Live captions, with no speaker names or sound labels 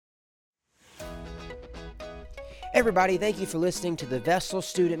Everybody, thank you for listening to the Vessel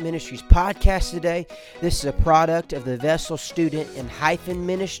Student Ministries podcast today. This is a product of the Vessel Student and Hyphen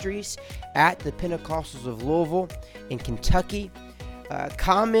Ministries at the Pentecostals of Louisville in Kentucky.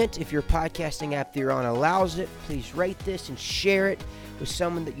 Comment if your podcasting app that you're on allows it. Please rate this and share it with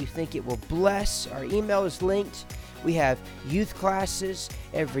someone that you think it will bless. Our email is linked. We have youth classes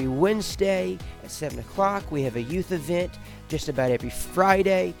every Wednesday at 7 o'clock. We have a youth event just about every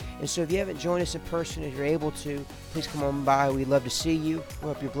Friday. And so if you haven't joined us in person, if you're able to, please come on by. We'd love to see you. We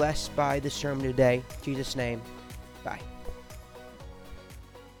hope you're blessed by this sermon today. In Jesus' name, bye.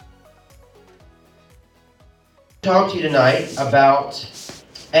 Talk to you tonight about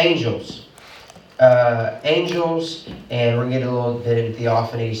angels. Angels, and we're going to get a little bit into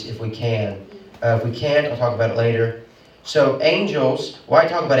theophanies if we can. If we can't, I'll talk about it later. So angels, why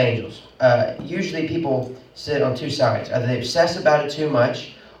talk about angels? Usually people sit on two sides. Either they obsess about it too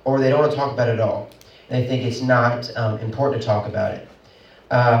much, or they don't want to talk about it at all. They think it's not important to talk about it.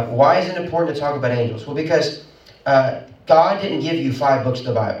 Why is it important to talk about angels? Well, because God didn't give you 5 books of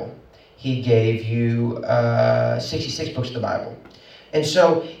the Bible. He gave you 66 books of the Bible. And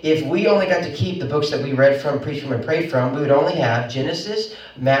so if we only got to keep the books that we read from, preached from, and prayed from, we would only have Genesis,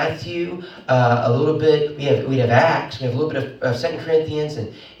 Matthew, a little bit, we'd have Acts, we have a little bit of 2 Corinthians,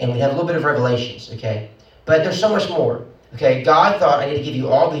 and we'd have a little bit of Revelations, okay? But there's so much more, okay? God thought, I need to give you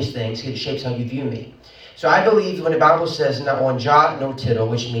all these things because it shapes how you view me. So I believe when the Bible says not one jot, no tittle,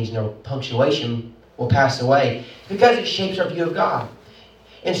 which means no punctuation, will pass away, because it shapes our view of God.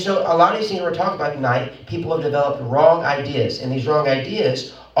 And so a lot of these things we're talking about tonight, people have developed wrong ideas. And these wrong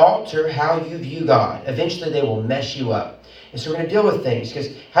ideas alter how you view God. Eventually they will mess you up. And so we're going to deal with things, because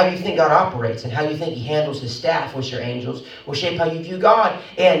how you think God operates and how you think He handles His staff, which are angels, will shape how you view God.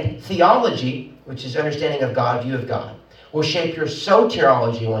 And theology, which is understanding of God, view of God, will shape your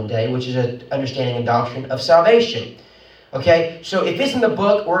soteriology one day, which is an understanding and doctrine of salvation. Okay? So if it's in the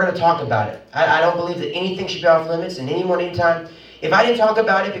book, we're going to talk about it. I don't believe that anything should be off limits in any one time. If I didn't talk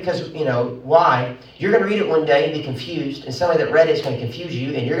about it because, why? You're going to read it one day and be confused, and somebody that read it is going to confuse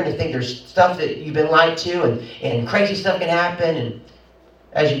you, and you're going to think there's stuff that you've been lied to, and crazy stuff can happen, and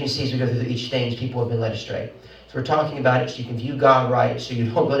as you can see as we go through each thing, people have been led astray. So we're talking about it so you can view God right, so you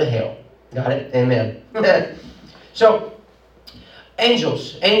don't go to hell. Got it? Amen. So,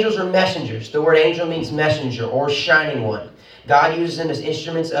 angels. Angels are messengers. The word angel means messenger or shining one. God uses them as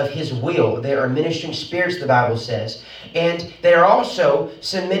instruments of His will. They are ministering spirits, the Bible says. And they are also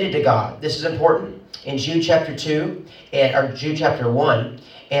submitted to God. This is important. In Jude chapter 2, or Jude chapter 1,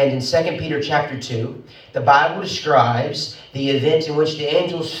 and in 2 Peter chapter 2, the Bible describes the event in which the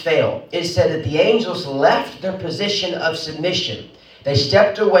angels fell. It said that the angels left their position of submission. They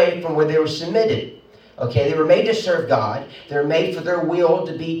stepped away from where they were submitted. Okay, they were made to serve God. They were made for their will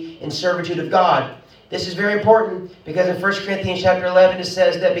to be in servitude of God. This is very important because in 1 Corinthians chapter 11 it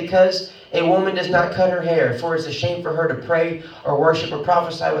says that because a woman does not cut her hair, for it's a shame for her to pray or worship or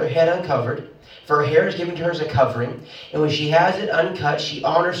prophesy with her head uncovered, for her hair is given to her as a covering, and when she has it uncut, she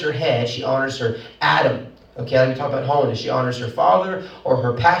honors her head, she honors her Adam. Okay, like we talk about holiness, she honors her father or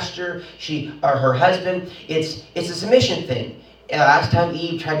her pastor, or her husband. It's a submission thing. Last time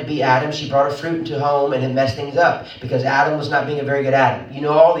Eve tried to be Adam, she brought a fruit into home and it messed things up because Adam was not being a very good Adam. You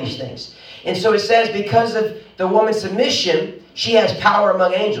know all these things. And so it says because of the woman's submission, she has power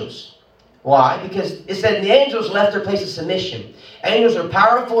among angels. Why? Because it said the angels left their place of submission. Angels are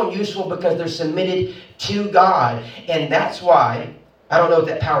powerful and useful because they're submitted to God. And that's why, I don't know what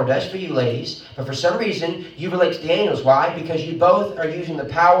that power does for you ladies, but for some reason you relate to the angels. Why? Because you both are using the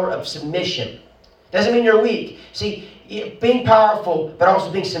power of submission. Doesn't mean you're weak. See, being powerful, but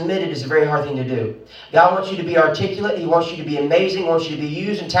also being submitted is a very hard thing to do. God wants you to be articulate. He wants you to be amazing. He wants you to be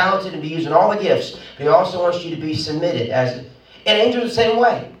used and talented and be using all the gifts. But He also wants you to be submitted. And angels are the same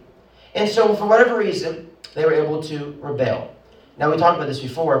way. And so for whatever reason, they were able to rebel. Now we talked about this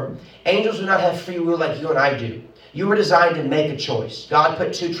before. Angels do not have free will like you and I do. You were designed to make a choice. God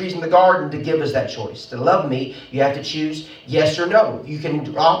put 2 trees in the garden to give us that choice. To love me, you have to choose yes or no. You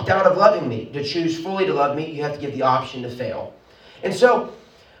can opt out of loving me. To choose fully to love me, you have to give the option to fail. And so,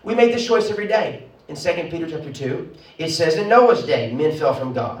 we make this choice every day. In 2 Peter chapter 2, it says, in Noah's day, men fell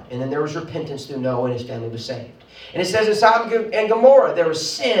from God. And then there was repentance through Noah and his family was saved. And it says in Sodom and Gomorrah, there was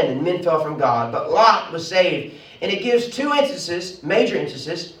sin and men fell from God. But Lot was saved. And it gives 2 instances, major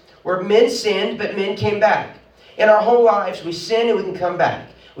instances, where men sinned, but men came back. In our whole lives, we sin and we can come back.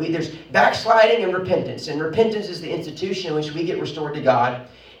 There's backsliding and repentance. And repentance is the institution in which we get restored to God.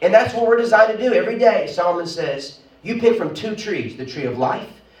 And that's what we're designed to do every day. Solomon says, you pick from 2 trees, the tree of life,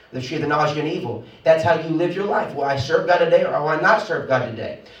 the tree of the knowledge of good and evil. That's how you live your life. Will I serve God today or will I not serve God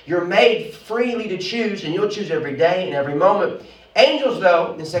today? You're made freely to choose, and you'll choose every day and every moment. Angels,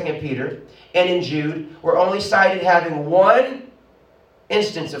 though, in 2 Peter and in Jude, were only cited having one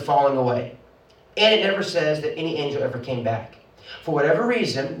instance of falling away. And it never says that any angel ever came back. For whatever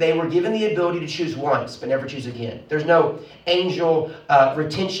reason, they were given the ability to choose once, but never choose again. There's no angel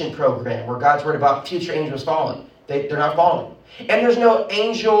retention program where God's worried about future angels falling. They're not falling. And there's no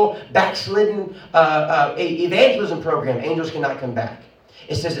angel backslidden evangelism program. Angels cannot come back.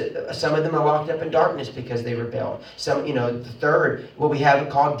 It says that some of them are locked up in darkness because they rebelled. Some, the third, what we have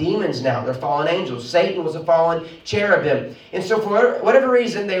called demons now. They're fallen angels. Satan was a fallen cherubim. And so for whatever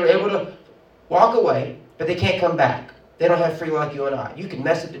reason, they were able to walk away, but they can't come back. They don't have free will like you and I. You can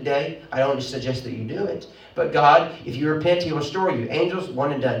mess up today. I don't suggest that you do it. But God, if you repent, He will restore you. Angels,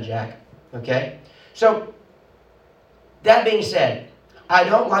 one and done, Jack. Okay? So, that being said, I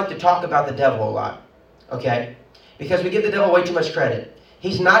don't like to talk about the devil a lot. Okay? Because we give the devil way too much credit.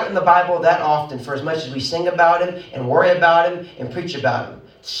 He's not in the Bible that often for as much as we sing about him and worry about him and preach about him.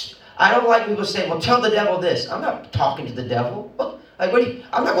 I don't like people say, well, tell the devil this. I'm not talking to the devil. Like,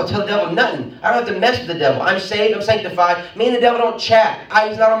 I'm not going to tell the devil nothing. I don't have to mess with the devil. I'm saved. I'm sanctified. Me and the devil don't chat.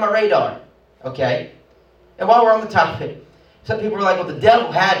 He's not on my radar. Okay? And while we're on the topic, some people are like, well, the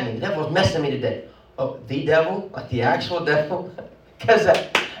devil had me. The devil was messing me today. Oh, the devil? Like the actual devil? Because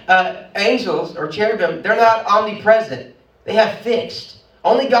angels or cherubim, they're not omnipresent. They have fixed.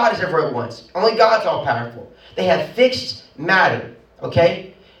 Only God is ever at once. Only God's all-powerful. They have fixed matter.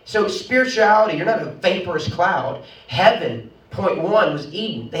 Okay? So spirituality, you're not a vaporous cloud. Heaven, point one, was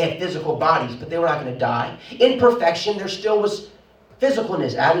Eden. They had physical bodies, but they were not going to die. In perfection, there still was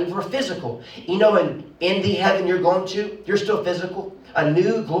physicalness. Adam and Eve were physical. In the heaven you're going to, you're still physical. A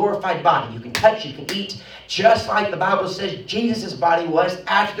new glorified body. You can touch, you can eat. Just like the Bible says Jesus' body was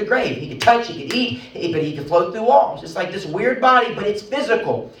after the grave. He could touch, he could eat, but he could float through walls. It's like this weird body, but it's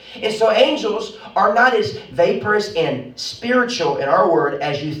physical. And so angels are not as vaporous and spiritual in our word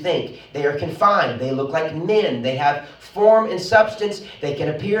as you think. They are confined. They look like men. They have form and substance. They can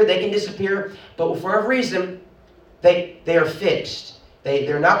appear, they can disappear. But for whatever reason, they are fixed.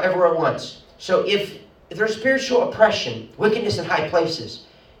 They're not ever at once. So if there's spiritual oppression, wickedness in high places,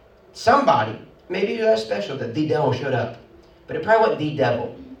 somebody, maybe you're that special that the devil showed up. But it probably wasn't the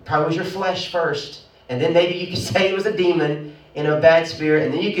devil. It probably was your flesh first. And then maybe you could say it was a demon in a bad spirit.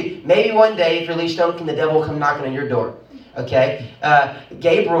 And then you could, maybe one day, if you're least dunking, the devil will come knocking on your door. Okay?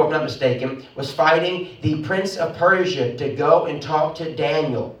 Gabriel, if I'm not mistaken, was fighting the prince of Persia to go and talk to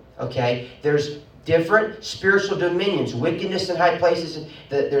Daniel. Okay? There's different spiritual dominions, wickedness in high places.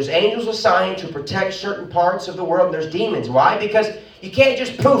 There's angels assigned to protect certain parts of the world. And there's demons. Why? Because you can't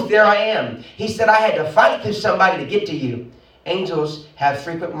just poof, there I am. He said, I had to fight through somebody to get to you. Angels have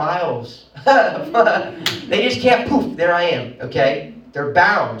frequent miles. They just can't poof, there I am. Okay? They're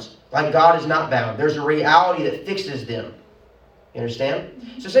bound like God is not bound. There's a reality that fixes them. You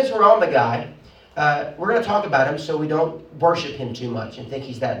understand? So since we're on the guy, we're going to talk about him so we don't worship him too much and think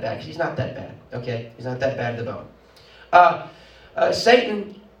he's that bad. Because he's not that bad. Okay? He's not that bad to the bone.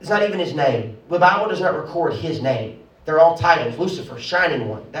 Satan is not even his name. The Bible does not record his name. They're all titles. Lucifer, shining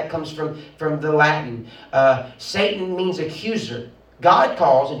one. That comes from the Latin. Satan means accuser. God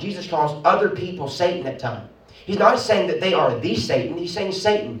calls and Jesus calls other people Satan at times. He's not saying that they are the Satan. He's saying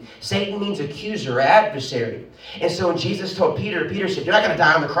Satan. Satan means accuser or adversary. And so when Jesus told Peter said, you're not going to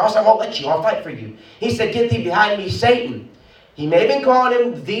die on the cross. I won't let you. I'll fight for you. He said, get thee behind me, Satan. He may have been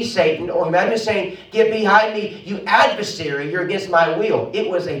calling him the Satan, or he might have been saying, get behind me, you adversary. You're against my will. It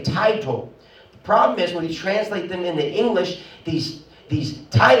was a title. The problem is when you translate them into English, these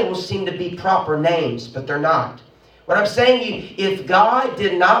titles seem to be proper names, but they're not. What I'm saying, if God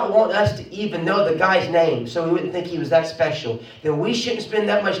did not want us to even know the guy's name, so we wouldn't think he was that special, then we shouldn't spend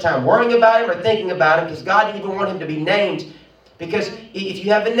that much time worrying about him or thinking about him, because God didn't even want him to be named. Because if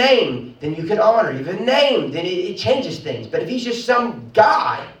you have a name, then you can honor. If you have a name, then it changes things. But if he's just some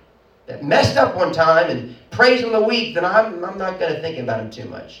guy that messed up one time and prays him a week, then I'm not going to think about him too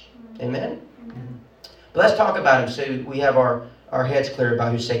much. Amen? But let's talk about him so we have our heads clear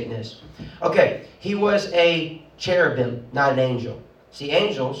about who Satan is. Okay, he was a cherubim, not an angel. See,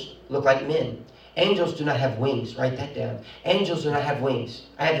 angels look like men. Angels do not have wings. Write that down. Angels do not have wings.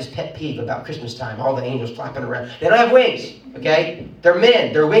 I had this pet peeve about Christmas time. All the angels flapping around. They don't have wings. Okay? They're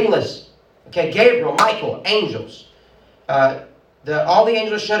men. They're wingless. Okay? Gabriel, Michael, angels. All the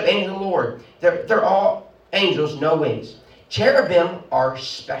angels showed up. Angel of the Lord. They're all angels, no wings. Cherubim are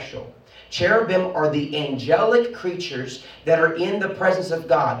special. Cherubim are the angelic creatures that are in the presence of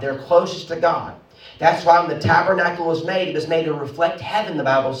God. They're closest to God. That's why when the tabernacle was made, it was made to reflect heaven, the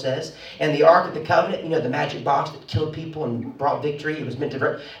Bible says. And the Ark of the Covenant, the magic box that killed people and brought victory, it was meant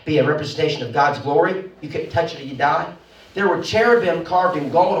to be a representation of God's glory. You couldn't touch it or you died. There were cherubim carved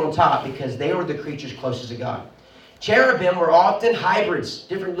in gold on top because they were the creatures closest to God. Cherubim were often hybrids,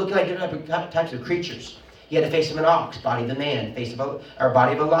 looking like different types of creatures. You had the face of an ox, body of a man,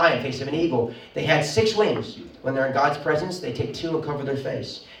 body of a lion, face of an eagle. They had 6 wings. When they're in God's presence, they take 2 and cover their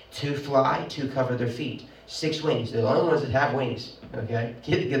face. 2 fly, 2 cover their feet. 6 wings. They're the only ones that have wings. Okay?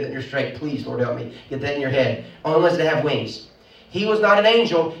 Get that in your straight. Please, Lord, help me. Get that in your head. Only ones that have wings. He was not an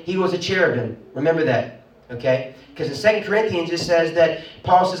angel. He was a cherubim. Remember that. Okay? Because in 2 Corinthians it says that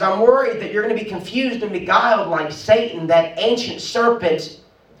Paul says, I'm worried that you're going to be confused and beguiled like Satan, that ancient serpent,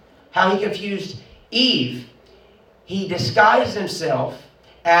 how he confused Eve. He disguised himself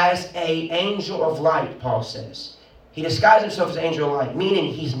as an angel of light, Paul says. He disguised himself as an angel of light, meaning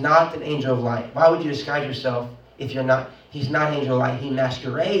he's not an angel of light. Why would you disguise yourself if you're not? He's not an angel of light. He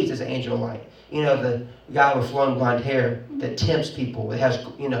masquerades as an angel of light. The guy with flowing blonde hair that tempts people. It has,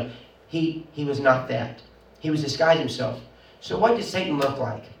 he was not that. He was disguising himself. So what did Satan look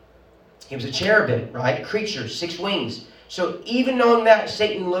like? He was a cherubim, right? Creature, 6 wings. So even knowing that,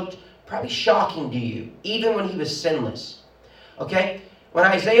 Satan looked probably shocking to you, even when he was sinless. Okay? When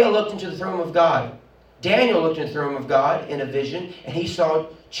Isaiah looked into the throne of God, Daniel looked into the throne of God in a vision, and he saw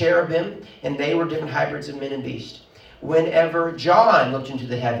cherubim, and they were different hybrids of men and beast. Whenever John looked into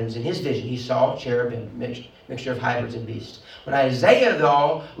the heavens in his vision, he saw cherubim, mixture of hybrids and beasts. When Isaiah,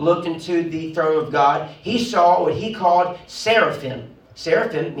 though, looked into the throne of God, he saw what he called seraphim.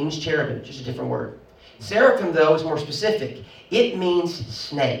 Seraphim means cherubim, just a different word. Seraphim, though, is more specific. It means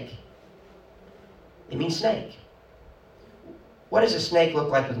snake. It means snake. What does a snake look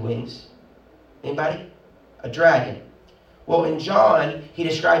like with wings? Anybody? A dragon. Well, in John, he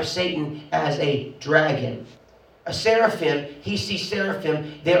describes Satan as a dragon. A seraphim, he sees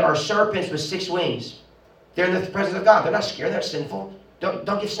seraphim. There are serpents with 6 wings. They're in the presence of God. They're not scared. They're sinful.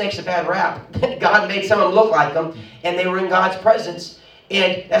 Don't give snakes a bad rap. God made some of them look like them, and they were in God's presence.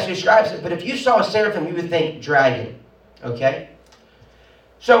 And that's what he describes it. But if you saw a seraphim, you would think dragon. Okay?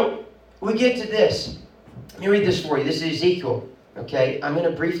 So, we get to this. Let me read this for you. This is Ezekiel. Okay? I'm going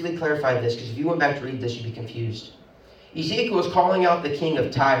to briefly clarify this, because if you went back to read this, you'd be confused. Ezekiel is calling out the king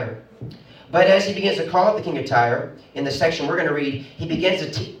of Tyre. But as he begins to call out the king of Tyre, in the section we're going to read, he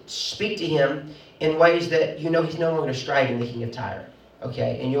begins to speak to him in ways that he's no longer describing the king of Tyre.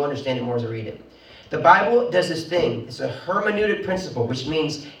 Okay? And you'll understand it more as I read it. The Bible does this thing. It's a hermeneutic principle, which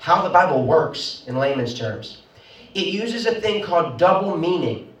means how the Bible works in layman's terms. It uses a thing called double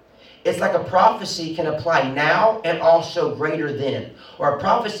meaning. It's like a prophecy can apply now and also greater than. Or a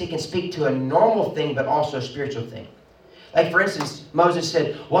prophecy can speak to a normal thing but also a spiritual thing. Like, for instance, Moses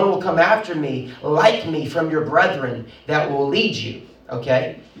said, one will come after me, like me from your brethren, that will lead you.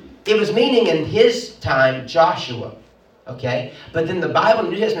 Okay? It was meaning in his time, Joshua. Okay? But then the Bible in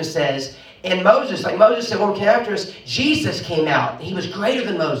the New Testament says, and Moses, like Moses said, one came after us, Jesus came out. He was greater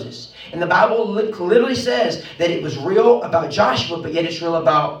than Moses. And the Bible literally says that it was real about Joshua, but yet it's real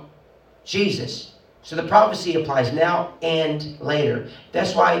about Jesus. So the prophecy applies now and later.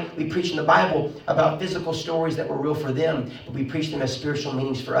 That's why we preach in the Bible about physical stories that were real for them, but we preach them as spiritual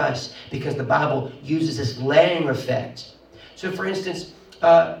meanings for us, because the Bible uses this layering effect. So for instance,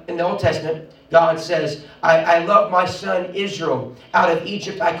 in the Old Testament, God says, I love my son Israel. Out of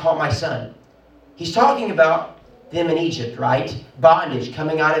Egypt I call my son. He's talking about them in Egypt, right? Bondage,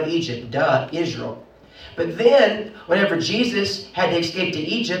 coming out of Egypt. Duh, Israel. But then, whenever Jesus had to escape to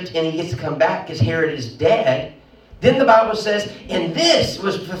Egypt and he gets to come back because Herod is dead, then the Bible says, and this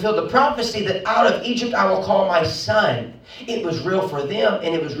was fulfilled the prophecy that out of Egypt I will call my son. It was real for them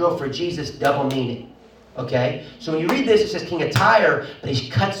and it was real for Jesus, double meaning. Okay? So when you read this, it says king of Tyre, but he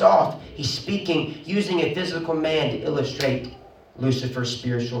cuts off. He's speaking using a physical man to illustrate Lucifer's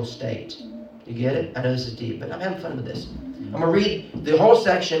spiritual state. You get it? I know this is deep, but I'm having fun with this. I'm going to read the whole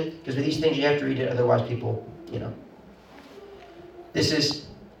section, because with these things you have to read it, otherwise people, This is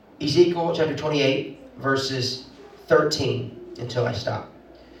Ezekiel chapter 28, verses 13, until I stop.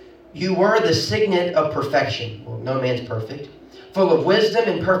 You were the signet of perfection. Well, no man's perfect. Full of wisdom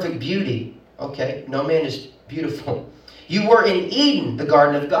and perfect beauty. Okay, no man is beautiful. You were in Eden, the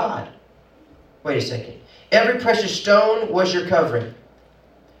garden of God. Wait a second. Every precious stone was your covering.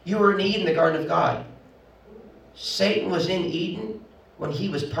 You were in Eden, the garden of God. Satan was in Eden when he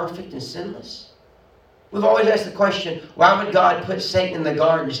was perfect and sinless. We've always asked the question, why would God put Satan in the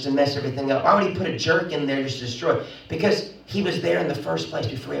garden just to mess everything up? Why would he put a jerk in there just to destroy? Because he was there in the first place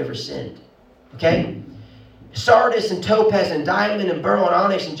before he ever sinned. Okay? Sardis and topaz and diamond and beryl and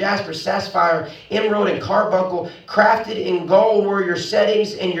onyx and jasper, sapphire, emerald and carbuncle, crafted in gold were your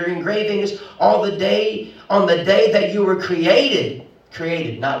settings and your engravings on the day that you were created.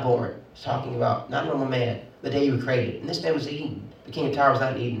 Created, not born. It's talking about not a normal man. The day you were created. And this man was Eden. The king of Tyre was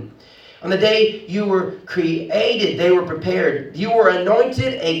not Eden. On the day you were created, they were prepared. You were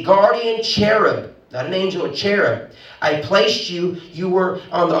anointed a guardian cherub. Not an angel, a cherub. I placed you. You were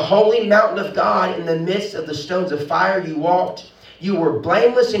on the holy mountain of God in the midst of the stones of fire. You walked. You were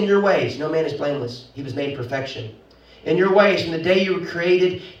blameless in your ways. No man is blameless. He was made perfection. In your ways, from the day you were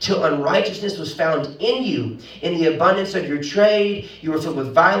created till unrighteousness was found in you. In the abundance of your trade, you were filled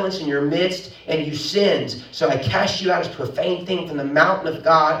with violence in your midst, and you sinned. So I cast you out as profane thing from the mountain of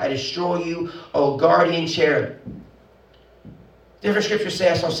God. I destroy you, O guardian cherub. Different scriptures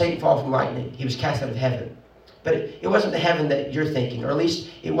say I saw Satan fall from lightning. He was cast out of heaven. But it wasn't the heaven that you're thinking, or at least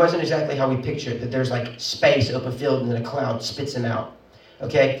it wasn't exactly how we picture it, that there's like space, open field, and then a cloud spits him out.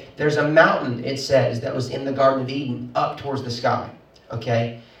 Okay? There's a mountain, it says, that was in the Garden of Eden up towards the sky.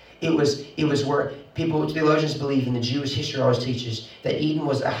 Okay? It was where theologians believe, in the Jewish history always teaches, that Eden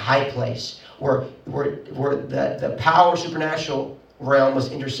was a high place where the power supernatural realm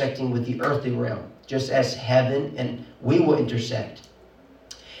was intersecting with the earthly realm, just as heaven and we will intersect.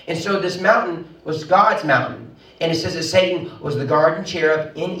 And so this mountain was God's mountain. And it says that Satan was the guardian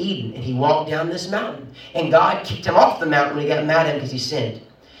cherub in Eden. And he walked down this mountain. And God kicked him off the mountain when he got mad at him because he sinned.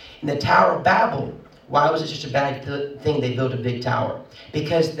 In the Tower of Babel, why was it such a bad thing they built a big tower?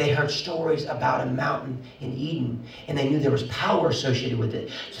 Because they heard stories about a mountain in Eden. And they knew there was power associated with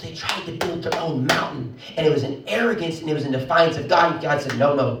it. So they tried to build their own mountain. And it was in arrogance and it was in defiance of God. And God said,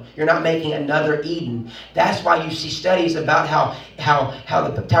 no, you're not making another Eden. That's why you see studies about how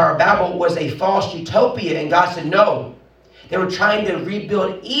the Tower of Babel was a false utopia. And God said, no. They were trying to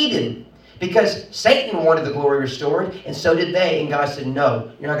rebuild Eden. Because Satan wanted the glory restored, and so did they. And God said,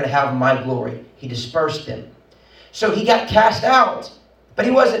 no, you're not going to have my glory. He dispersed them. So he got cast out. But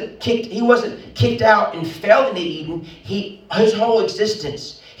he wasn't kicked out and fell into Eden. His whole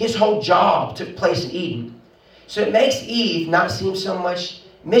existence, his whole job took place in Eden. So it makes Eve not seem so much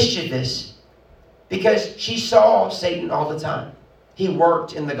mischievous because she saw Satan all the time. He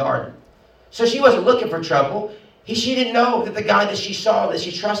worked in the garden. So she wasn't looking for trouble. She didn't know that the guy that she saw, that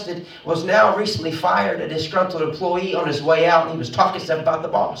she trusted, was now recently fired, a disgruntled employee on his way out, and he was talking stuff about the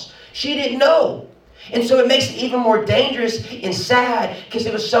boss. She didn't know. And so it makes it even more dangerous and sad because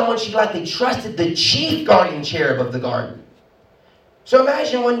it was someone she likely trusted, the chief guardian cherub of the garden. So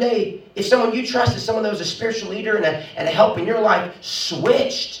imagine one day if someone you trusted, someone that was a spiritual leader and a help in your life,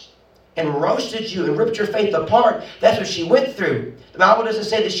 switched and roasted you and ripped your faith apart. That's what she went through. The Bible doesn't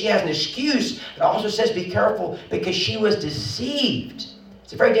say that she has an excuse. It also says be careful because she was deceived.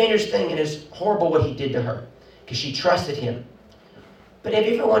 It's a very dangerous thing, and it's horrible what he did to her because she trusted him. But have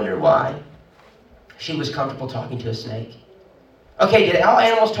you ever wondered why she was comfortable talking to a snake? Okay, did all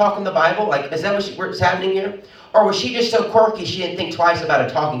animals talk in the Bible? Like, is that what's happening here? Or was she just so quirky she didn't think twice about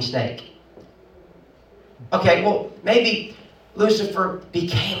a talking snake? Okay, well, maybe Lucifer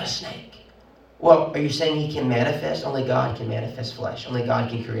became a snake. Well, are you saying he can manifest? Only God can manifest flesh. Only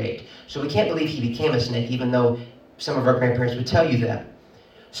God can create. So we can't believe he became a snake, even though some of our grandparents would tell you that.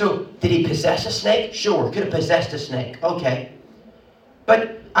 So did he possess a snake? Sure, could have possessed a snake. Okay.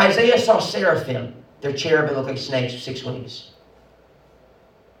 But Isaiah saw seraphim. They're cherubim, look like snakes with 6 wings.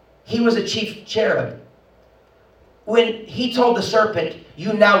 He was a chief cherub. When he told the serpent,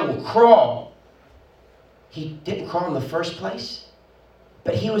 you now will crawl, he didn't crawl in the first place.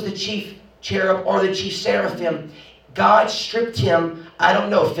 But he was the chief cherub or the chief seraphim. God stripped him, I don't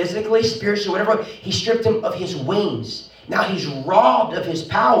know, physically, spiritually, whatever. He stripped him of his wings. Now he's robbed of his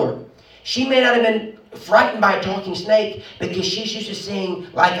power. She may not have been frightened by a talking snake because she's used to seeing,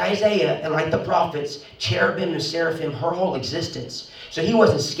 like Isaiah and like the prophets, cherubim and seraphim her whole existence. So he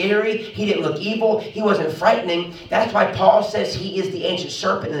wasn't scary. He didn't look evil. He wasn't frightening. That's why Paul says he is the ancient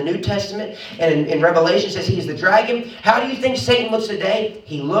serpent in the New Testament. And in Revelation says he is the dragon. How do you think Satan looks today?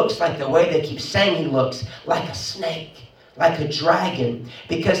 He looks like the way they keep saying he looks, like a snake, like a dragon.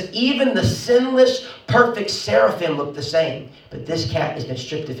 Because even the sinless, perfect seraphim look the same. But this cat has been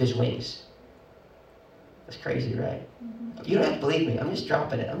stripped of his wings. That's crazy, right? You don't have to believe me. I'm just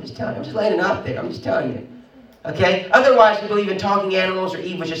dropping it. I'm just telling you. I'm just laying it out there. I'm just telling you. Okay? Otherwise, we believe in talking animals or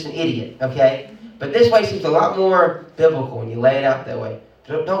Eve was just an idiot. Okay? But this way seems a lot more biblical when you lay it out that way.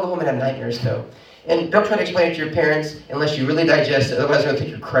 Don't go home and have nightmares, though. And don't try to explain it to your parents unless you really digest it. Otherwise, they're going to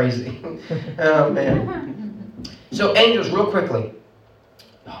think you're crazy. Oh, man. So, angels, real quickly.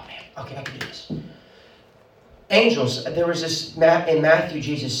 Oh, man. Okay, I can do this. Angels. There was this, in Matthew,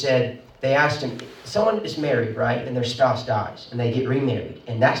 Jesus said, They asked him, someone is married, right? And their spouse dies. And they get remarried.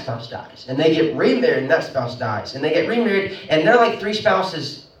 And that spouse dies. And they get remarried and that spouse dies. And they get remarried and they're like 3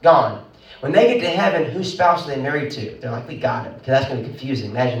 spouses gone. When they get to heaven, whose spouse are they married to? They're like, we got him. Because that's going to be confusing.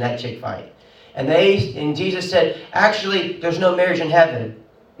 Imagine that chick fight. And Jesus said, actually, there's no marriage in heaven.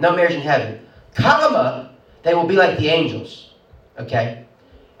 No marriage in heaven. Comma, they will be like the angels. Okay?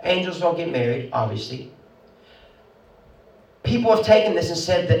 Angels don't get married, obviously. People have taken this and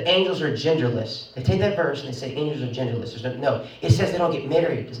said that angels are genderless. They take that verse and they say angels are genderless. No, it says they don't get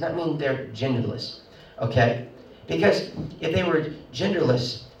married. It does not mean they're genderless. Okay? Because if they were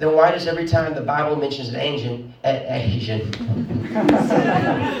genderless, then why does every time the Bible mentions an Asian, I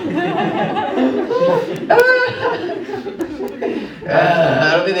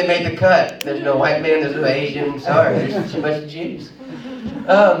don't think they made the cut. There's no white man, there's no Asian. Sorry, there's too much Jews.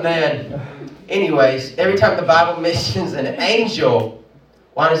 Oh, man. Anyways, every time the Bible mentions an angel,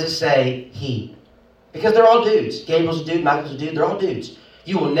 why does it say he? Because they're all dudes. Gabriel's a dude, Michael's a dude, they're all dudes.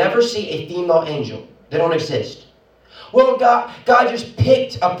 You will never see a female angel. They don't exist. Well, God just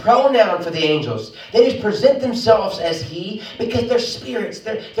picked a pronoun for the angels. They just present themselves as he because they're spirits.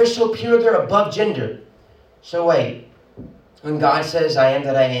 They're so pure, they're above gender. So wait, when God says, I am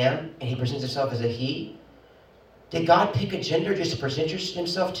that I am, and he presents himself as a he, did God pick a gender just to present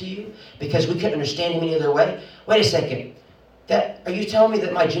himself to you? Because we couldn't understand him any other way? Wait a second. Are you telling me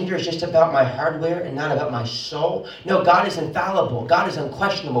that my gender is just about my hardware and not about my soul? No, God is infallible. God is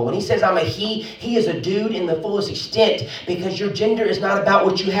unquestionable. When he says I'm a he is a dude in the fullest extent because your gender is not about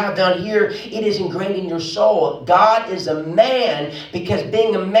what you have down here. It is ingrained in your soul. God is a man because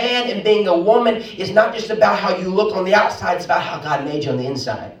being a man and being a woman is not just about how you look on the outside. It's about how God made you on the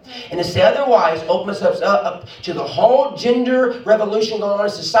inside. And to say otherwise opens us up to the whole gender revolution going on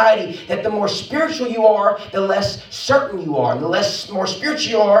in society, that the more spiritual you are, the less certain you are. And the more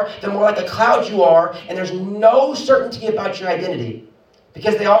spiritual you are, the more like a cloud you are. And there's no certainty about your identity.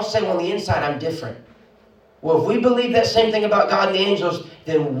 Because they all say, well, on the inside, I'm different. Well, if we believe that same thing about God and the angels,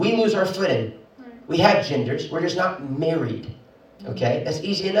 then we lose our footing. We have genders. We're just not married. Okay? That's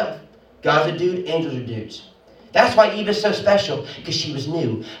easy enough. God's a dude, angels are dudes. That's why Eve is so special, because she was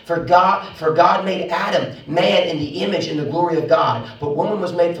new. For God made Adam, man, in the image and the glory of God. But woman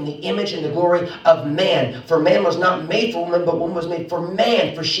was made from the image and the glory of man. For man was not made for woman, but woman was made for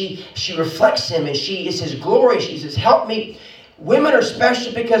man. For she reflects him, and she is his glory. She's his helpmeet. Women are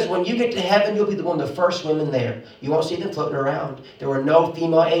special because when you get to heaven, you'll be one of the first women there. You won't see them floating around. There were no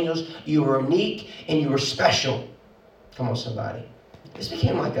female angels. You were unique, and you were special. Come on, somebody. This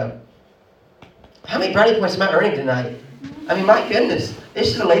became like how many brownie points am I earning tonight? I mean, my goodness.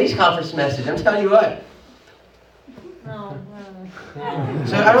 This is a ladies' conference message. I'm telling you what.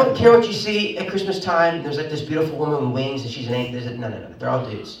 So I don't care what you see at Christmas time. There's like this beautiful woman with wings and she's an angel. No. They're all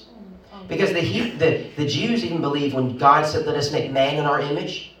dudes. Because the Jews even believe when God said, let us make man in our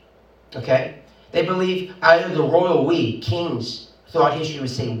image. Okay? They believe either the royal we, kings, throughout history would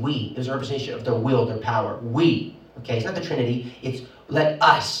say we. There's a representation of their will, their power. We. Okay? It's not the Trinity. It's let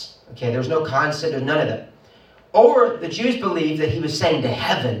us. Okay, there's no concept, there's none of that. Or the Jews believe that he was saying to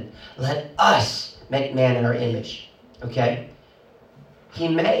heaven, let us make man in our image. Okay? He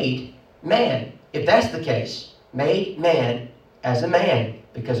made man, if that's the case, made man as a man,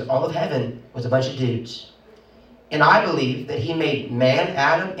 because all of heaven was a bunch of dudes. And I believe that he made man,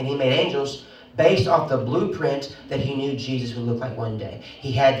 Adam, and he made angels based off the blueprint that he knew Jesus would look like one day.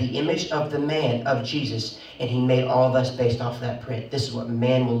 He had the image of the man, of Jesus, and he made all of us based off of that print. This is what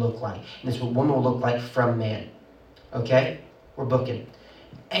man will look like. And this is what woman will look like from man. Okay? We're booking.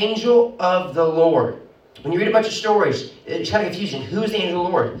 Angel of the Lord. When you read a bunch of stories, it's kind of confusing. Who is the angel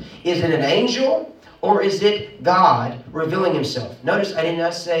of the Lord? Is it an angel or is it God revealing himself? Notice I did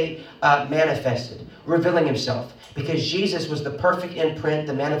not say manifested. Revealing himself. Because Jesus was the perfect imprint,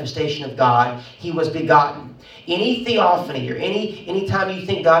 the manifestation of God. He was begotten. Any theophany or any time you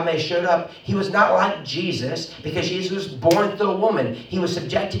think God may have showed up, he was not like Jesus because Jesus was born through a woman. He was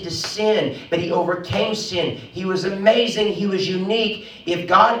subjected to sin, but he overcame sin. He was amazing. He was unique. If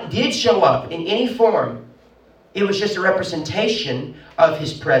God did show up in any form, it was just a representation of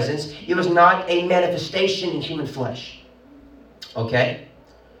his presence. It was not a manifestation in human flesh. Okay?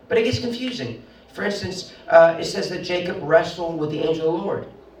 But it gets confusing. For instance, it says that Jacob wrestled with the angel of the Lord.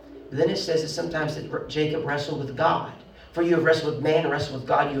 But then it says that sometimes that Jacob wrestled with God. For you have wrestled with man and wrestled with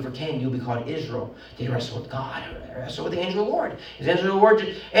God, and you overcame. You'll be called Israel. Did you wrestle with God or wrestle with the angel of the Lord? Does the angel of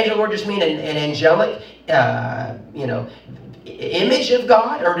the Lord just mean an angelic, image of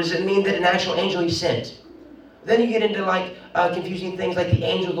God, or does it mean that an actual angel he sent? Then you get into confusing things like the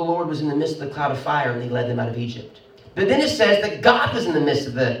angel of the Lord was in the midst of the cloud of fire and he led them out of Egypt. But then it says that God was in the midst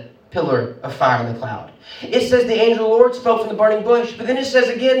of the pillar of fire in the cloud. It says the angel of the Lord spoke from the burning bush, but then it says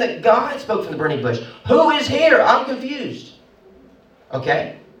again that God spoke from the burning bush. Who is here? I'm confused.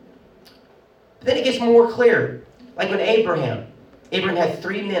 Okay? But then it gets more clear. Like when Abraham had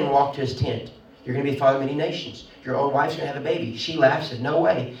 3 men walk to his tent. You're going to be the father of many nations. Your old wife's going to have a baby. She laughed, said, no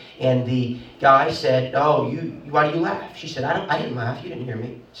way. And the guy said, oh, why do you laugh? She said, I didn't laugh. You didn't hear me.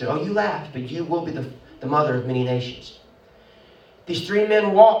 He said, oh, you laughed, but you will be the mother of many nations. These 3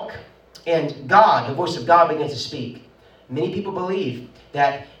 men walk, and God, the voice of God, begins to speak. Many people believe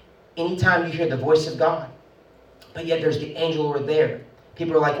that anytime you hear the voice of God, but yet there's the angel Lord there.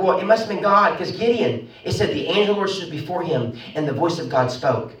 People are like, well, it must have been God, because Gideon, it said the angel Lord stood before him, and the voice of God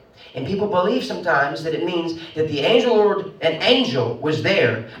spoke. And people believe sometimes that it means that the angel Lord, an angel, was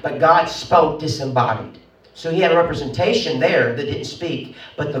there, but God spoke disembodied. So he had a representation there that didn't speak,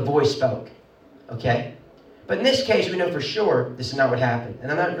 but the voice spoke. Okay? But in this case, we know for sure this is not what happened.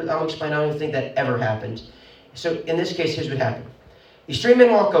 And I'll explain, I don't think that ever happened. So in this case, here's what happened. These 3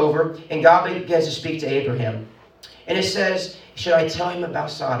 men walk over, and God begins to speak to Abraham. And it says, should I tell him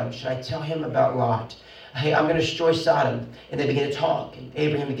about Sodom? Should I tell him about Lot? Hey, I'm going to destroy Sodom. And they begin to talk. And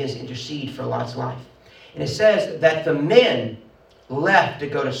Abraham begins to intercede for Lot's life. And it says that the men left to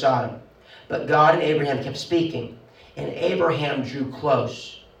go to Sodom. But God and Abraham kept speaking. And Abraham drew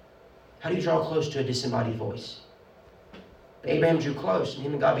close. How do you draw close to a disembodied voice? Abraham drew close, and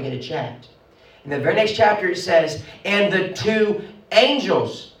him and God began to chat. In the very next chapter it says, and the 2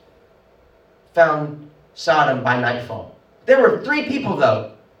 angels found Sodom by nightfall. There were 3 people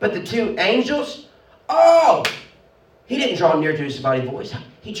though, but the 2 angels, he didn't draw near to his disembodied voice.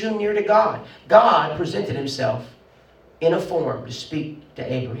 He drew near to God. God presented himself in a form to speak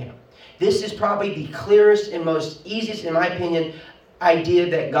to Abraham. This is probably the clearest and most easiest, in my opinion, idea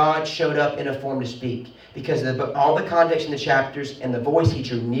that God showed up in a form to speak. Because of all the context in the chapters and the voice, he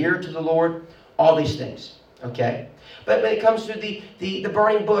drew near to the Lord, all these things. Okay? But when it comes to the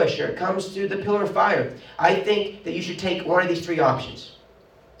burning bush, or it comes to the pillar of fire, I think that you should take one of these 3 options.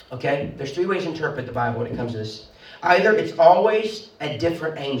 Okay? There's 3 ways to interpret the Bible when it comes to this. Either it's always a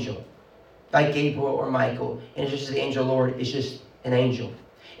different angel, like Gabriel or Michael, and it's just the angel of the Lord, it's just an angel.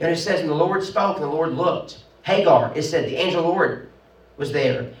 And it says, and the Lord spoke, and the Lord looked. Hagar, it said, the angel of the Lord was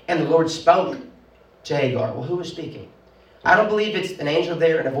there, and the Lord spoke to Hagar. Well, who was speaking? I don't believe it's an angel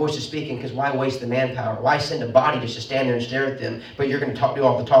there and a voice is speaking, because why waste the manpower? Why send a body just to stand there and stare at them, but you're going to do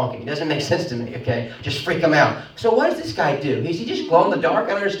all the talking? It doesn't make sense to me, okay? Just freak them out. So what does this guy do? Is he just glow in the dark?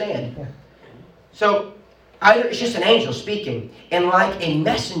 I don't understand. So either it's just an angel speaking, and like a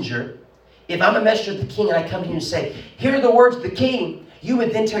messenger, if I'm a messenger of the king and I come to you and say, here are the words of the king, you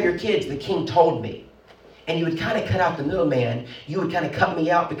would then tell your kids, the king told me. And you would kind of cut out the middleman. You would kind of cut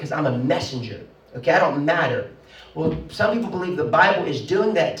me out because I'm a messenger. Okay, I don't matter. Well, some people believe the Bible is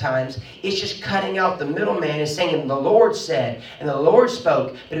doing that at times. It's just cutting out the middleman and saying, the Lord said, and the Lord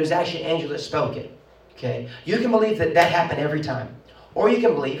spoke, but it was actually an angel that spoke it. Okay, you can believe that happened every time. Or you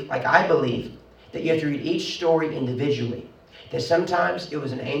can believe, like I believe, that you have to read each story individually. That sometimes it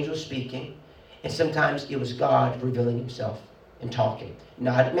was an angel speaking, and sometimes it was God revealing himself and talking.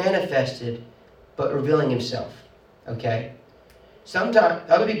 Not manifested, but revealing himself. Okay? Sometimes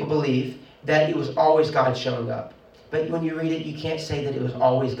other people believe that it was always God showing up. But when you read it, you can't say that it was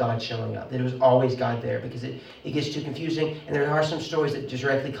always God showing up, that it was always God there, because it gets too confusing, and there are some stories that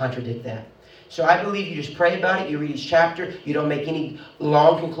directly contradict that. So I believe you just pray about it, you read each chapter, you don't make any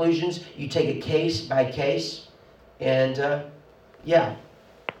long conclusions, you take it case by case, and yeah.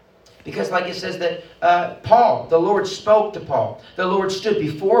 Because like it says that Paul, the Lord spoke to Paul. The Lord stood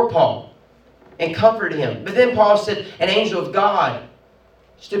before Paul and comforted him. But then Paul said, an angel of God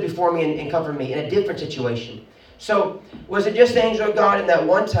stood before me and comforted me in a different situation. So was it just the angel of God in that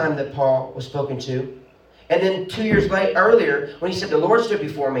one time that Paul was spoken to? And then 2 years earlier, when he said, the Lord stood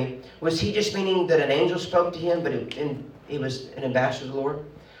before me, was he just meaning that an angel spoke to him, but it was an ambassador of the Lord?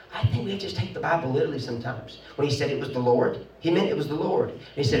 I think we just take the Bible literally sometimes. When he said it was the Lord, he meant it was the Lord. And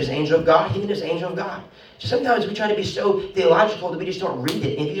he said it was an angel of God, he meant it was an angel of God. So sometimes we try to be so theological that we just don't read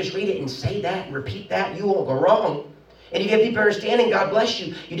it. And if you just read it and say that and repeat that, you won't go wrong. And if you have deeper understanding, God bless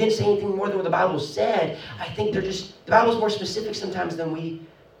you. You didn't say anything more than what the Bible said. I think the Bible's more specific sometimes than we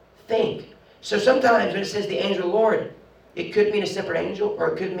think. So sometimes when it says the angel of the Lord, it could mean a separate angel, or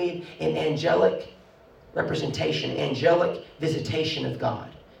it could mean an angelic representation, angelic visitation of God.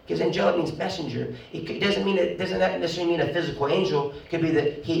 Because angelic means messenger. It doesn't necessarily mean a physical angel. It could be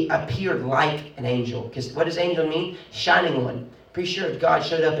that he appeared like an angel. Because what does angel mean? Shining one. Pretty sure if God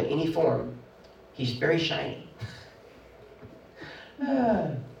showed up in any form, he's very shiny.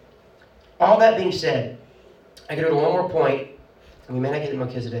 All that being said, I go to one more point. We may not get to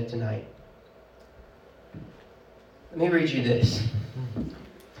Melchizedek tonight. Let me read you this.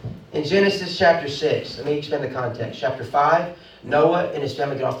 In Genesis chapter 6, let me explain the context. Chapter 5, Noah and his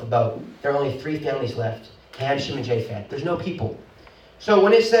family get off the boat. There are only 3 families left. Ham, Shem, and Japheth. There's no people. So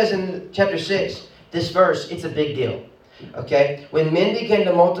when it says in chapter 6, this verse, it's a big deal. Okay? When men began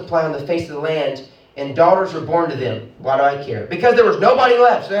to multiply on the face of the land, and daughters were born to them, why do I care? Because there was nobody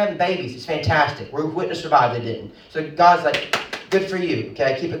left, so they're having babies. It's fantastic. We're witness to survive, they didn't. So God's like, good for you.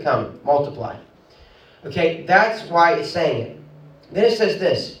 Okay? Keep it coming. Multiply. Okay? That's why it's saying it. Then it says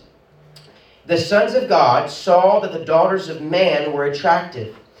this. The sons of God saw that the daughters of man were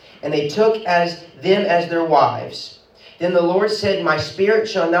attractive, and they took them as their wives. Then the Lord said, My spirit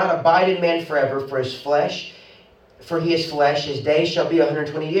shall not abide in man forever, for he is flesh, his days shall be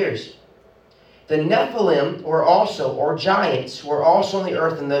 120 years. The Nephilim or giants, were also on the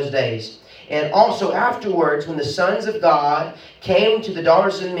earth in those days. And also afterwards, when the sons of God came to the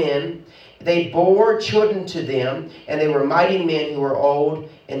daughters of men, they bore children to them, and they were mighty men who were old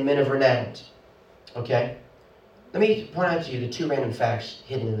and men of renown. Okay? Let me point out to you the 2 random facts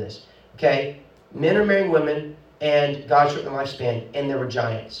hidden in this. Okay? Men are marrying women, and God shortened their lifespan, and there were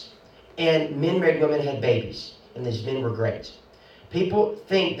giants. And men married women had babies, and these men were great. People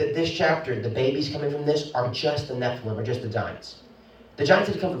think that this chapter, the babies coming from this, are just the Nephilim, or just the giants. The giants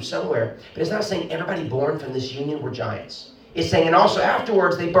had to come from somewhere, but it's not saying everybody born from this union were giants. It's saying, and also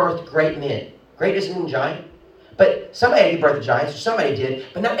afterwards they birthed great men. Great doesn't mean giant. But somebody had to birth the giants, or somebody did,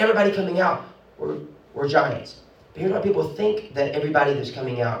 but not everybody coming out were giants. But here's why people think that everybody that's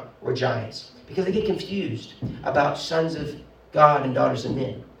coming out were giants. Because they get confused about sons of God and daughters of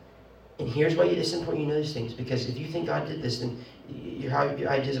men. And here's why it's important you know these things. Because if you think God did this, then your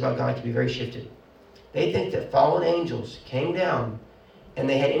ideas about God can be very shifted. They think that fallen angels came down and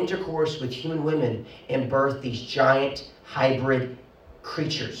they had intercourse with human women and birthed these giant hybrid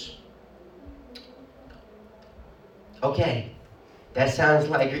creatures. Okay, that sounds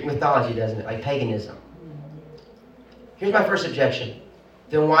like Greek mythology, doesn't it? Like paganism. Here's my first objection.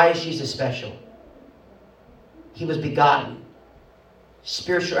 Then why is Jesus special? He was begotten.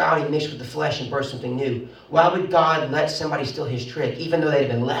 Spirituality mixed with the flesh and birthed something new. Why would God let somebody steal his trick, even though they'd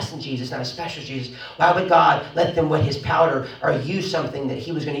have been less than Jesus, not as special as Jesus? Why would God let them wet his powder or use something that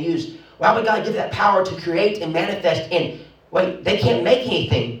he was going to use? Why would God give that power to create and manifest in? Wait, they can't make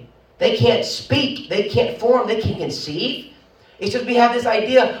anything. They can't speak. They can't form. They can't conceive. It's just we have this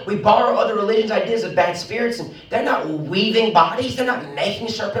idea. We borrow other religions' ideas of bad spirits, and they're not weaving bodies. They're not making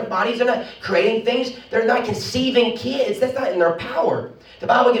serpent bodies. They're not creating things. They're not conceiving kids. That's not in their power. The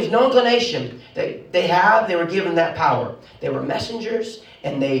Bible gives no inclination that they were given that power. They were messengers,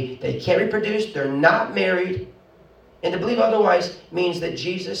 and they can't reproduce. They're not married. And to believe otherwise means that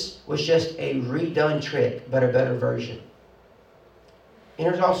Jesus was just a redone trick, but a better version. And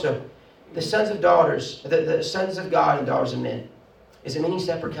here's also the sons of daughters, the sons of God and daughters of men. Is it many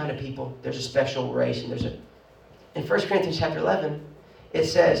separate kind of people? There's a special race, and in 1 Corinthians chapter 11, it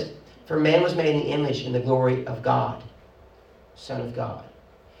says, For man was made in the image and the glory of God, Son of God.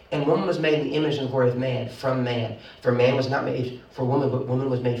 And woman was made in the image and the glory of man, from man. For man was not made for woman, but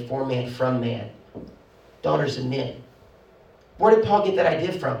woman was made for man, from man. Daughters of men. Where did Paul get that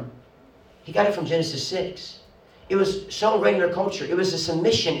idea from? He got it from Genesis 6. It was so ingrained in their culture. It was a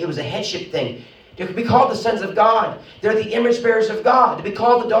submission. It was a headship thing. To be called the sons of God, they're the image bearers of God. To be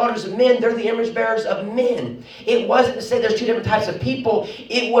called the daughters of men, they're the image bearers of men. It wasn't to say there's 2 different types of people.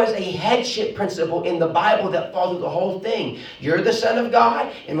 It was a headship principle in the Bible that followed the whole thing. You're the son of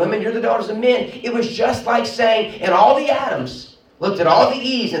God, and women, you're the daughters of men. It was just like saying, and all the Adams looked at all the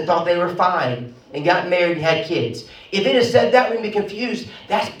Eves and thought they were fine and got married and had kids. If it had said that, we'd be confused.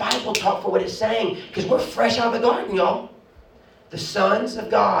 That's Bible talk for what it's saying, because we're fresh out of the garden, y'all. The sons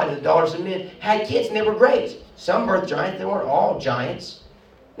of God and the daughters of men had kids, and they were great. Some birthed giants. They weren't all giants.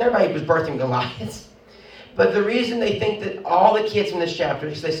 Everybody was birthing Goliaths. But the reason they think that all the kids from this chapter,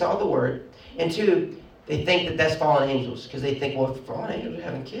 because they saw the word, and 2, they think that that's fallen angels, because they think, well, if fallen angels are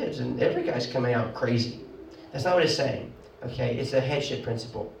having kids, and every guy's coming out crazy. That's not what it's saying. Okay, it's a headship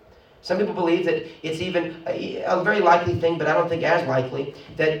principle. Some people believe that it's even a very likely thing, but I don't think as likely,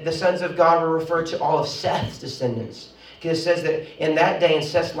 that the sons of God were referred to all of Seth's descendants. Because it says that in that day in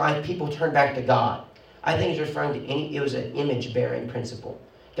Seth's life, people turned back to God. I think it's referring to it was an image-bearing principle.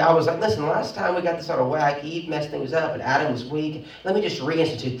 God was like, listen, last time we got this out of whack, Eve messed things up, and Adam was weak. Let me just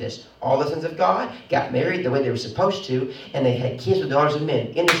reinstitute this. All the sons of God got married the way they were supposed to, and they had kids with daughters of men.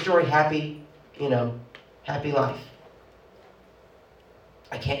 In the story, happy life.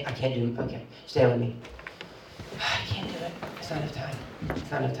 I can't do it. Okay, stand with me. I can't do it. It's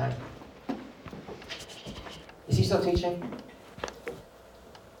not enough time. Is he still teaching?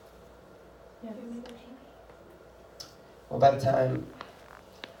 Well, by the time...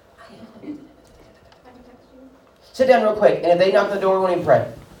 Sit down real quick, and if they knock on the door, we won't even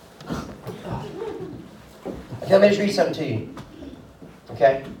pray. Okay, let me just read something to you.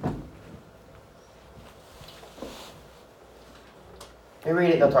 Okay? Let me read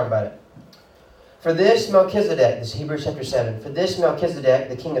it and I'll talk about it. For this Melchizedek, this is Hebrews chapter 7, for this Melchizedek,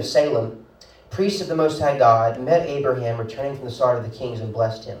 the king of Salem, priest of the Most High God, met Abraham returning from the slaughter of the kings and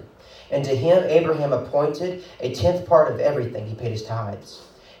blessed him. And to him Abraham appointed a 10th part of everything. He paid his tithes.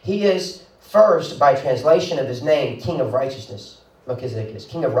 He is first, by translation of his name, king of righteousness. Melchizedek is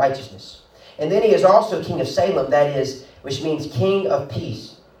king of righteousness. And then he is also king of Salem, that is, which means king of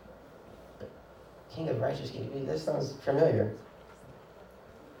peace. King of righteousness, that sounds familiar.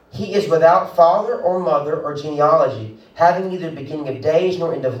 He is without father or mother or genealogy, having neither beginning of days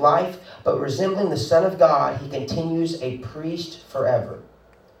nor end of life, but resembling the Son of God, he continues a priest forever.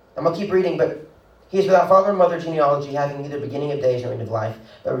 I'm going to keep reading, but he is without father or mother or genealogy, having neither beginning of days nor end of life,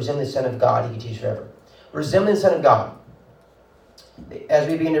 but resembling the Son of God, he continues forever. Resembling the Son of God. As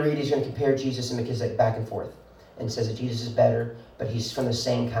we begin to read, he's going to compare Jesus and Melchizedek back and forth. And says that Jesus is better, but he's from the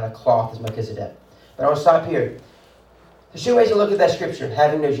same kind of cloth as Melchizedek. But I want to stop here. There's two ways to look at that scripture.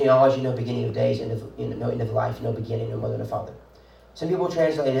 Having no genealogy, no beginning of days, no end of life, no beginning, no mother, no father. Some people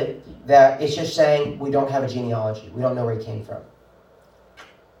translate it that it's just saying we don't have a genealogy. We don't know where he came from.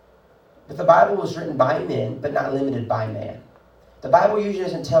 But the Bible was written by men, but not limited by man. The Bible usually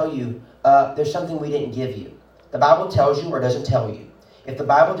doesn't tell you there's something we didn't give you. The Bible tells you or doesn't tell you. If the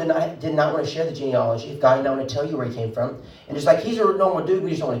Bible did not want to share the genealogy, if God did not want to tell you where he came from, and just like he's a normal dude, we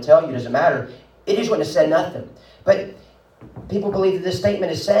just don't want to tell you, it doesn't matter. It just wouldn't have said nothing. But people believe that this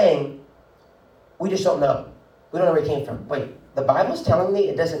statement is saying, we just don't know. We don't know where it came from. Wait, the Bible's telling me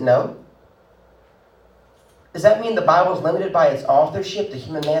it doesn't know? Does that mean the Bible's limited by its authorship, the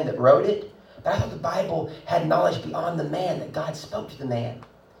human man that wrote it? But I thought the Bible had knowledge beyond the man, that God spoke to the man.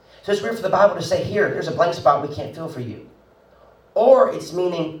 So it's weird for the Bible to say, here, there's a blank spot we can't fill for you. Or it's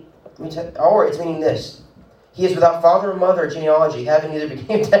meaning this. He is without father or mother or genealogy, having neither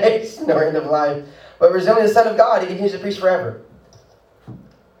beginning of days nor end of life, but resembling the Son of God, he continues to preach forever.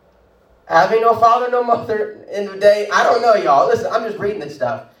 Having no father, no mother, end of day. I don't know, y'all. Listen, I'm just reading this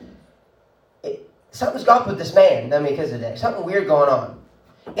stuff. Something's got with this man, Melchizedek. Something weird going on.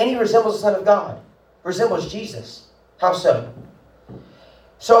 And he resembles the Son of God. Resembles Jesus. How so?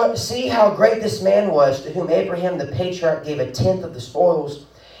 So see how great this man was, to whom Abraham the patriarch gave a tenth of the spoils,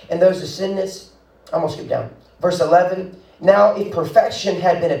 and those descendants. I'm going to skip down. Verse 11. Now, if perfection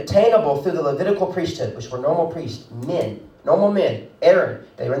had been obtainable through the Levitical priesthood, which were normal priests, men, normal men, Aaron,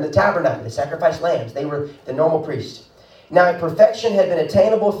 they were in the tabernacle, they sacrificed lambs, they were the normal priests. Now, if perfection had been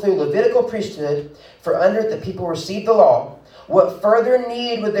attainable through Levitical priesthood, for under it the people received the law, what further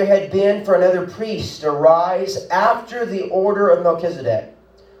need would there have been for another priest to rise after the order of Melchizedek,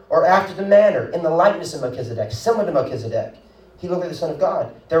 or after the manner, in the likeness of Melchizedek, similar to Melchizedek? He looked like the Son of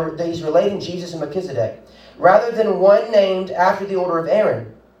God. He's relating Jesus and Melchizedek, rather than one named after the order of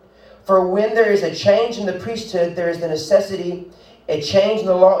Aaron. For when there is a change in the priesthood, there is the necessity, a change in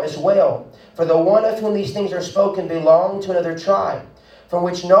the law as well. For the one of whom these things are spoken belonged to another tribe, from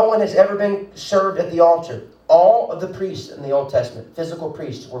which no one has ever been served at the altar. All of the priests in the Old Testament, physical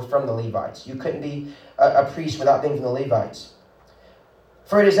priests, were from the Levites. You couldn't be a priest without being from the Levites.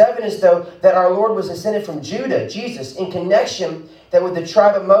 For it is evidence, though, that our Lord was descended from Judah, Jesus, in connection that with the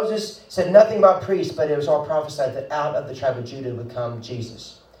tribe of Moses said nothing about priests, but it was all prophesied that out of the tribe of Judah would come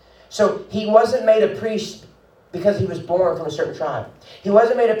Jesus. So he wasn't made a priest because he was born from a certain tribe. He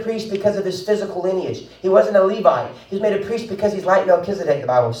wasn't made a priest because of his physical lineage. He wasn't a Levite. He was made a priest because he's like Melchizedek, the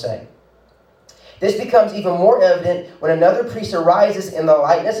Bible says. This becomes even more evident when another priest arises in the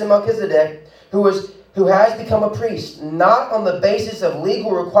likeness of Melchizedek, who has become a priest, not on the basis of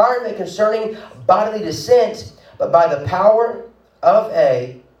legal requirement concerning bodily descent, but by the power of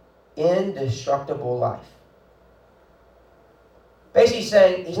a indestructible life. Basically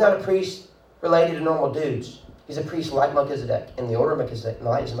saying he's not a priest related to normal dudes. He's a priest like Melchizedek, in the order of Melchizedek, in the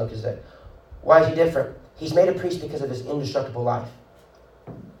likeness of Melchizedek. Why is he different? He's made a priest because of his indestructible life.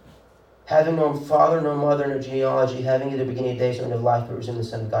 Having no father, no mother, no genealogy, having either beginning of days or end of life, but resembling the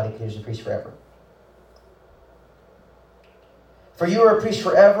Son of God, he continues to priest forever. For you are a priest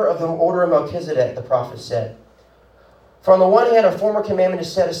forever of the order of Melchizedek, the prophet said. For on the one hand, a former commandment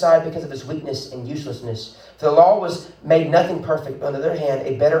is set aside because of its weakness and uselessness. For the law made nothing perfect. But on the other hand,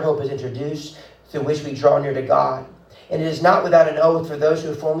 a better hope is introduced, through which we draw near to God. And it is not without an oath, for those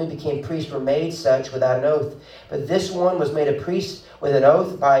who formerly became priests were made such without an oath. But this one was made a priest with an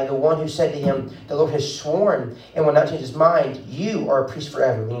oath by the one who said to him, the Lord has sworn and will not change his mind. You are a priest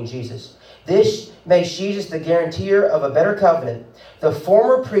forever, meaning Jesus. This makes Jesus the guarantor of a better covenant. The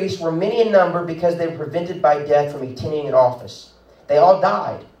former priests were many in number because they were prevented by death from continuing in office. They all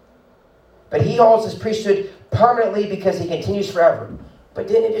died. But he holds his priesthood permanently because he continues forever. But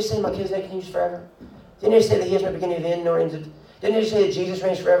didn't it just say Melchizedek continues forever? Didn't it say that he has no beginning of end nor end? Didn't it just say that Jesus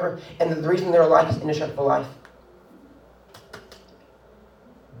reigns forever and the reason they're alive is indestructible life?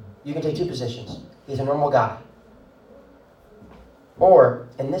 You can take two positions. He's a normal guy. Or,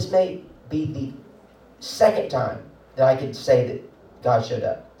 and this may be the second time that I could say that God showed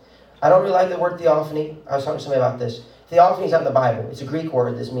up. I don't really like the word theophany. I was talking to somebody about this. Theophany is not in the Bible. It's a Greek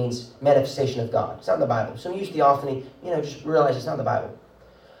word that means manifestation of God. It's not in the Bible. So when you use theophany, just realize it's not in the Bible.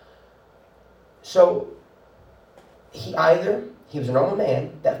 So, he was a normal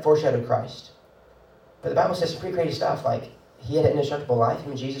man that foreshadowed Christ. But the Bible says some pretty crazy stuff like he had an indestructible life. Him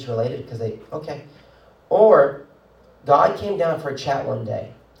and Jesus related because Or God came down for a chat one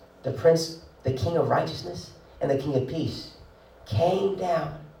day. The Prince, the King of Righteousness and the King of Peace came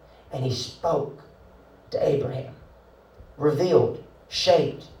down and he spoke to Abraham. Revealed,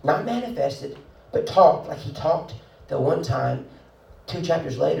 shaped, not manifested, but talked like he talked the one time 2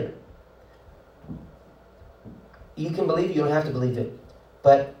 chapters later. You can believe it, you don't have to believe it.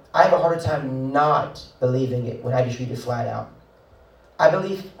 But I have a harder time not believing it when I just read it flat out. I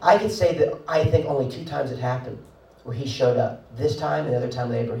can say that I think only 2 times it happened where he showed up. This time and the other time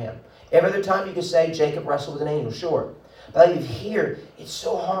with Abraham. Every other time you can say Jacob wrestled with an angel, sure. But I believe here, it's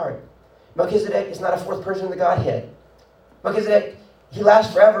so hard. Melchizedek is not a fourth person of the Godhead. Melchizedek, he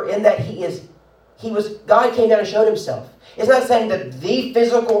lasts forever in that God came down and showed himself. It's not saying that the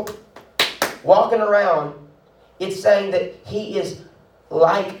physical walking around, it's saying that he is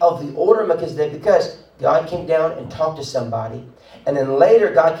like of the order of Melchizedek because God came down and talked to somebody. And then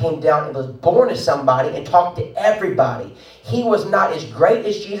later God came down and was born to somebody and talked to everybody. He was not as great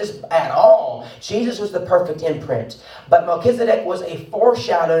as Jesus at all. Jesus was the perfect imprint. But Melchizedek was a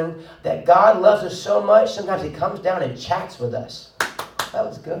foreshadowing that God loves us so much, sometimes he comes down and chats with us. That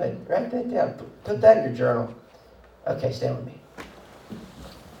was good. Write that down. Put that in your journal. Okay, stay with me.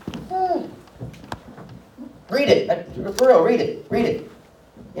 Read it. For real, read it. Read it.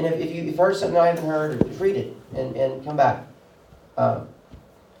 And if you've heard something I haven't heard, just read it and come back.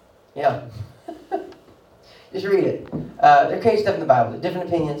 Just read it. There are crazy stuff in the Bible, different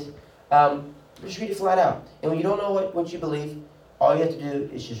opinions. Just read it flat out. And when you don't know what you believe, all you have to do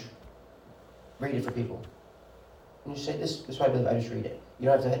is just read it for people. And you say, this is what I believe, I just read it. You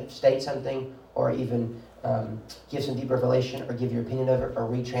don't have to state something or even give some deep revelation or give your opinion of it or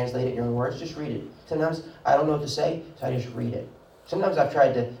retranslate it in your own words. Just read it. Sometimes I don't know what to say, so I just read it. Sometimes I've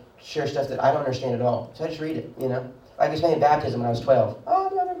tried to share stuff that I don't understand at all, so I just read it, Like I explained baptism when I was 12. Oh,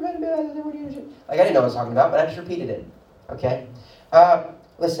 I've never read baptism. Like I didn't know what I was talking about, but I just repeated it. Okay?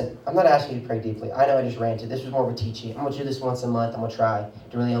 Listen, I'm not asking you to pray deeply. I know I just ranted. This was more of a teaching. I'm going to do this once a month. I'm going to try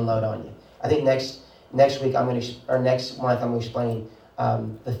to really unload on you. I think next week, next month, I'm going to explain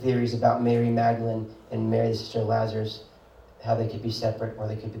the theories about Mary Magdalene and Mary, the sister of Lazarus, how they could be separate or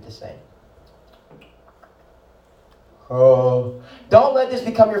they could be the same. Oh, don't let this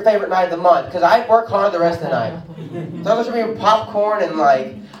become your favorite night of the month, because I work hard the rest of the night. So I'm going to be popcorn and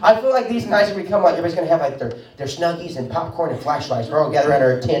I feel like these nights are become like everybody's going to have their Snuggies and popcorn and flashlights. We're all gathered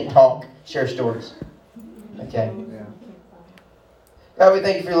under a tent, talk, share stories. Okay. God, we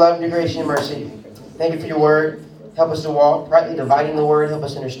thank you for your love and your grace and your mercy. Thank you for your word. Help us to walk rightly, dividing the word. Help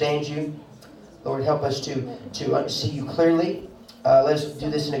us understand you. Lord, help us to see you clearly. Let us do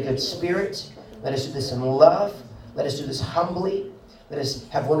this in a good spirit. Let us do this in love. Let us do this humbly. Let us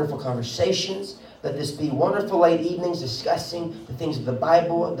have wonderful conversations. Let this be wonderful late evenings discussing the things of the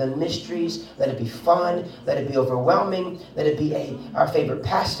Bible, the mysteries. Let it be fun. Let it be overwhelming. Let it be our favorite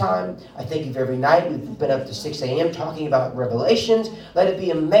pastime. I thank you for every night. We've been up to 6 a.m. talking about Revelations. Let it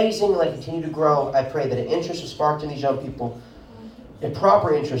be amazing. Let it continue to grow. I pray that an interest is sparked in these young people. A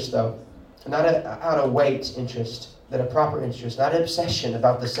proper interest, though. Not out of weight interest. That a proper interest, not an obsession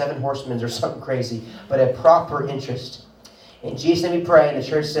about the 7 horsemen or something crazy, but a proper interest. In Jesus' name we pray, and the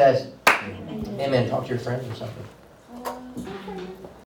church says, Amen. Talk to your friends or something.